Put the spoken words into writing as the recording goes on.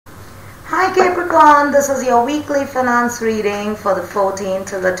Hi Capricorn, this is your weekly finance reading for the 14th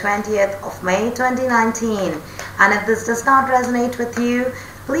to the 20th of May 2019. And if this does not resonate with you,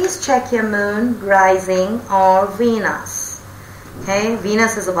 please check your moon, rising or Venus. Okay,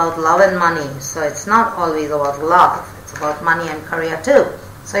 Venus is about love and money, so it's not always about love. It's about money and career too.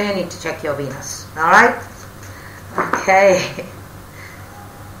 So you need to check your Venus. Alright? Okay.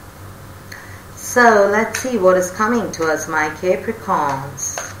 So let's see what is coming to us, my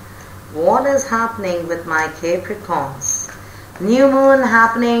Capricorns. What is happening with my Capricorns? New moon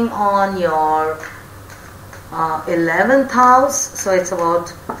happening on your 11th house. So it's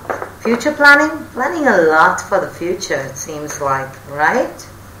about future planning. Planning a lot for the future, it seems like, right?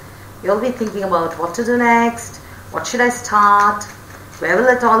 You'll be thinking about what to do next. What should I start? Where will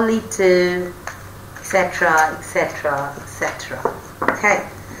it all lead to? Etc, etc, etc. Okay,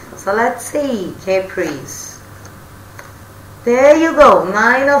 so let's see, Capris. There you go,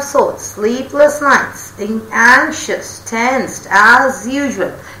 9 of Swords, sleepless nights, anxious, tensed as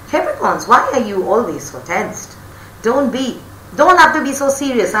usual. Capricorns, why are you always so tensed? Don't have to be so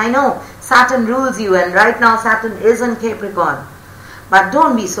serious. I know Saturn rules you, and right now Saturn is in Capricorn. But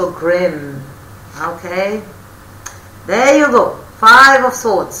don't be so grim, okay? There you go, 5 of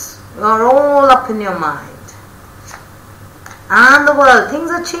Swords. You're all up in your mind. And the world, things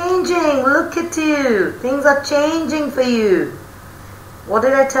are changing. Look at you. Things are changing for you. What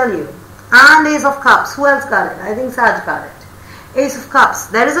did I tell you? And Ace of Cups. Who else got it? I think Saj got it. Ace of Cups.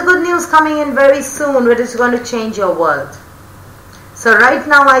 There is a good news coming in very soon which is going to change your world. So right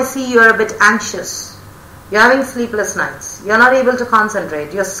now I see you're a bit anxious. You're having sleepless nights. You're not able to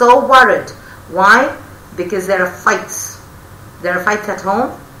concentrate. You're so worried. Why? Because there are fights. There are fights at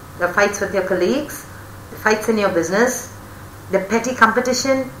home. There are fights with your colleagues. Fights in your business. The petty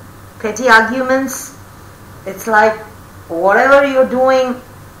competition, petty arguments. It's like whatever you're doing,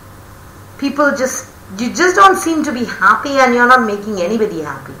 you just don't seem to be happy, and you're not making anybody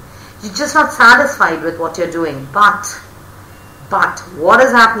happy. You're just not satisfied with what you're doing. But what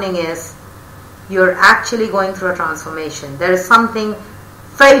is happening is you're actually going through a transformation. There is something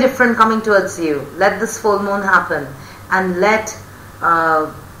very different coming towards you. Let this full moon happen, and let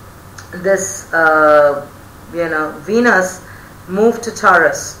Venus move to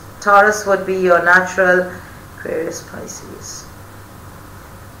Taurus. Taurus would be your natural Aquarius, Pisces.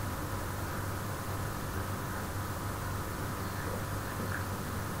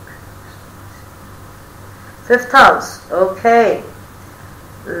 Fifth house. Okay.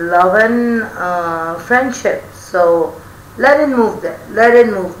 Love and friendship. So let it move there. Let it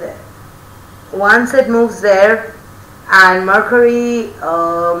move there. Once it moves there, and Mercury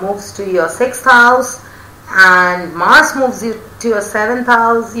moves to your 6th house, and Mars moves you to your 7th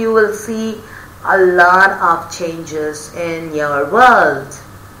house, you will see a lot of changes in your world.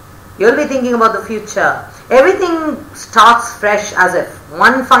 You'll be thinking about the future. Everything starts fresh as if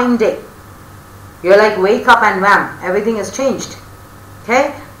one fine day. You're like wake up and wham, everything has changed.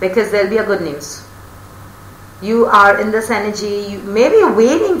 Okay? Because there'll be a good news. You are in this energy, you may be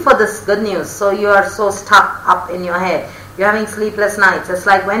waiting for this good news, so you are so stuck up in your head. You're having sleepless nights. It's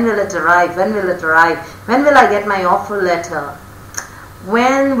like, when will it arrive? When will it arrive? When will I get my offer letter?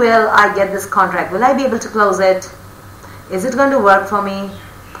 When will I get this contract? Will I be able to close it? Is it going to work for me?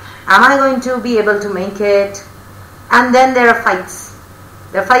 Am I going to be able to make it? And then there are fights.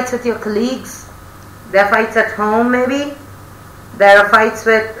 There are fights with your colleagues. There are fights at home maybe. There are fights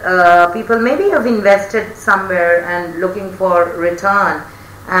with people maybe you've invested somewhere and looking for return,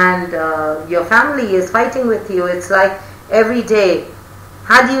 and your family is fighting with you. It's like every day,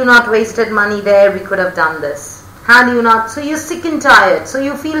 had you not wasted money there, we could have done this. Had you not, so you're sick and tired, so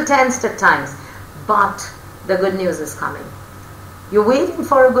you feel tensed at times. But the good news is coming. You're waiting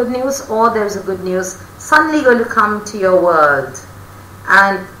for a good news, or there's a good news suddenly going to come to your world.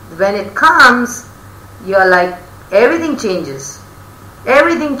 And when it comes, you're like, everything changes.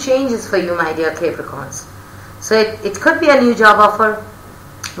 Everything changes for you, my dear Capricorns. So it could be a new job offer.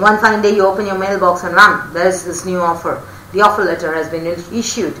 One fine day you open your mailbox and run, there's this new offer. The offer letter has been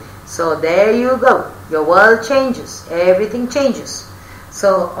issued. So there you go. Your world changes. Everything changes.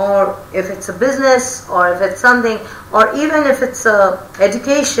 So, or if it's a business, or if it's something, or even if it's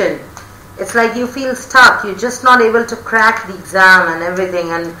education, it's like you feel stuck. You're just not able to crack the exam and everything.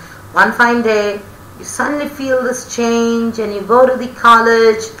 And one fine day, you suddenly feel this change, and you go to the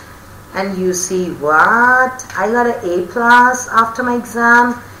college and you see, what? I got an A+ after my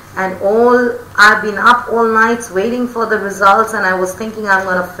exam, and I've been up all nights waiting for the results, and I was thinking I'm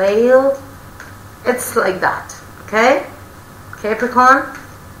going to fail. It's like that. Okay? Capricorn,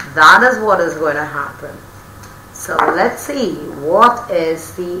 that is what is going to happen. So let's see what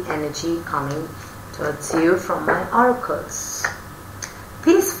is the energy coming towards you from my oracles.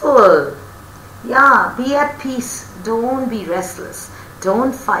 Peaceful. Yeah, be at peace. Don't be restless.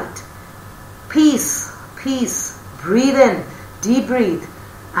 Don't fight. Peace, peace. Breathe in, deep breathe,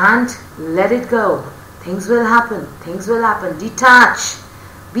 and let it go. Things will happen. Things will happen. Detach.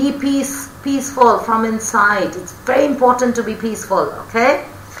 Be peaceful from inside. It's very important to be peaceful, okay?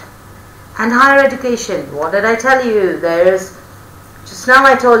 And higher education. What did I tell you? Just now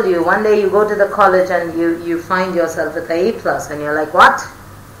I told you, one day you go to the college and you find yourself with a A+, and you're like, what?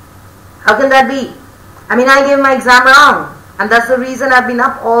 How can that be? I mean, I gave my exam wrong, and that's the reason I've been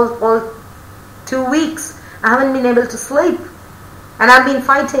up all 2 weeks. I haven't been able to sleep, and I've been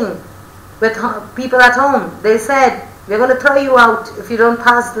fighting with people at home. They said, we're going to throw you out if you don't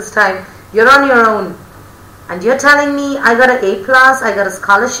pass this time. You're on your own. And you're telling me I got an A+, I got a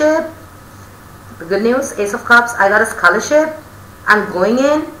scholarship. The good news, Ace of Cups, I got a scholarship. I'm going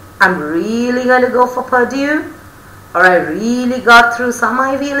in. I'm really going to go for Purdue. Or I really got through some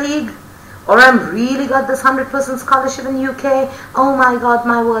Ivy League. Or I'm really got this 100% scholarship in UK. Oh my God,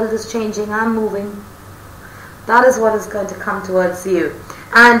 my world is changing. I'm moving. That is what is going to come towards you.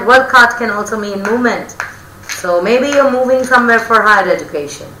 And world card can also mean movement. So maybe you're moving somewhere for higher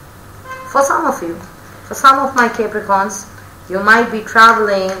education. For some of you, for some of my Capricorns, you might be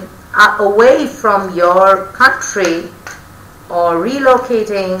traveling away from your country or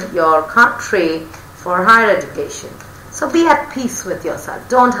relocating your country for higher education. So be at peace with yourself.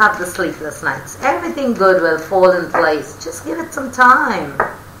 Don't have the sleepless nights. Everything good will fall in place. Just give it some time.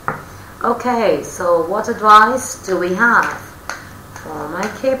 Okay, so what advice do we have for my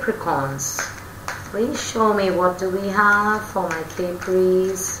Capricorns? Please show me, what do we have for my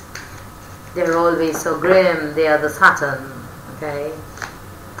Capris? They're always so grim. They are the Saturn. Okay.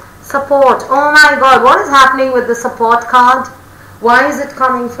 Support. Oh my God, what is happening with the support card? Why is it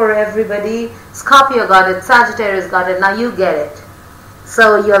coming for everybody? Scorpio got it, Sagittarius got it, now you get it.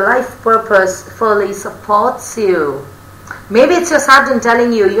 So your life purpose fully supports you. Maybe it's your Saturn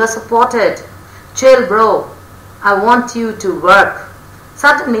telling you, you're supported. Chill, bro. I want you to work.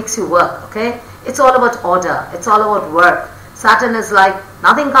 Saturn makes you work, okay? It's all about order. It's all about work. Saturn is like,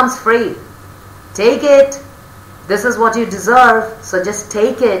 nothing comes free. Take it. This is what you deserve. So just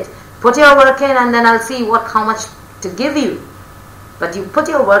take it. Put your work in, and then I'll see how much to give you. But you put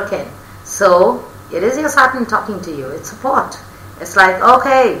your work in. So it is your Saturn talking to you. It's support. It's like,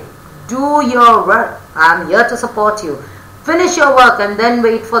 okay, do your work. I'm here to support you. Finish your work and then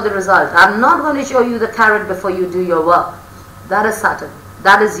wait for the result. I'm not going to show you the carrot before you do your work. That is Saturn.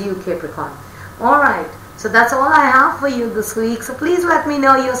 That is you, Capricorn. Alright, so that's all I have for you this week. So please let me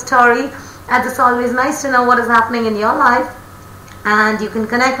know your story, as it's always nice to know what is happening in your life. And you can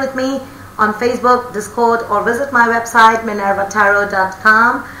connect with me on Facebook, Discord, or visit my website,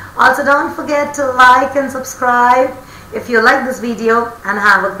 minervatarot.com. Also, don't forget to like and subscribe if you like this video, and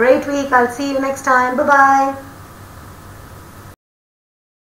have a great week. I'll see you next time. Bye-bye.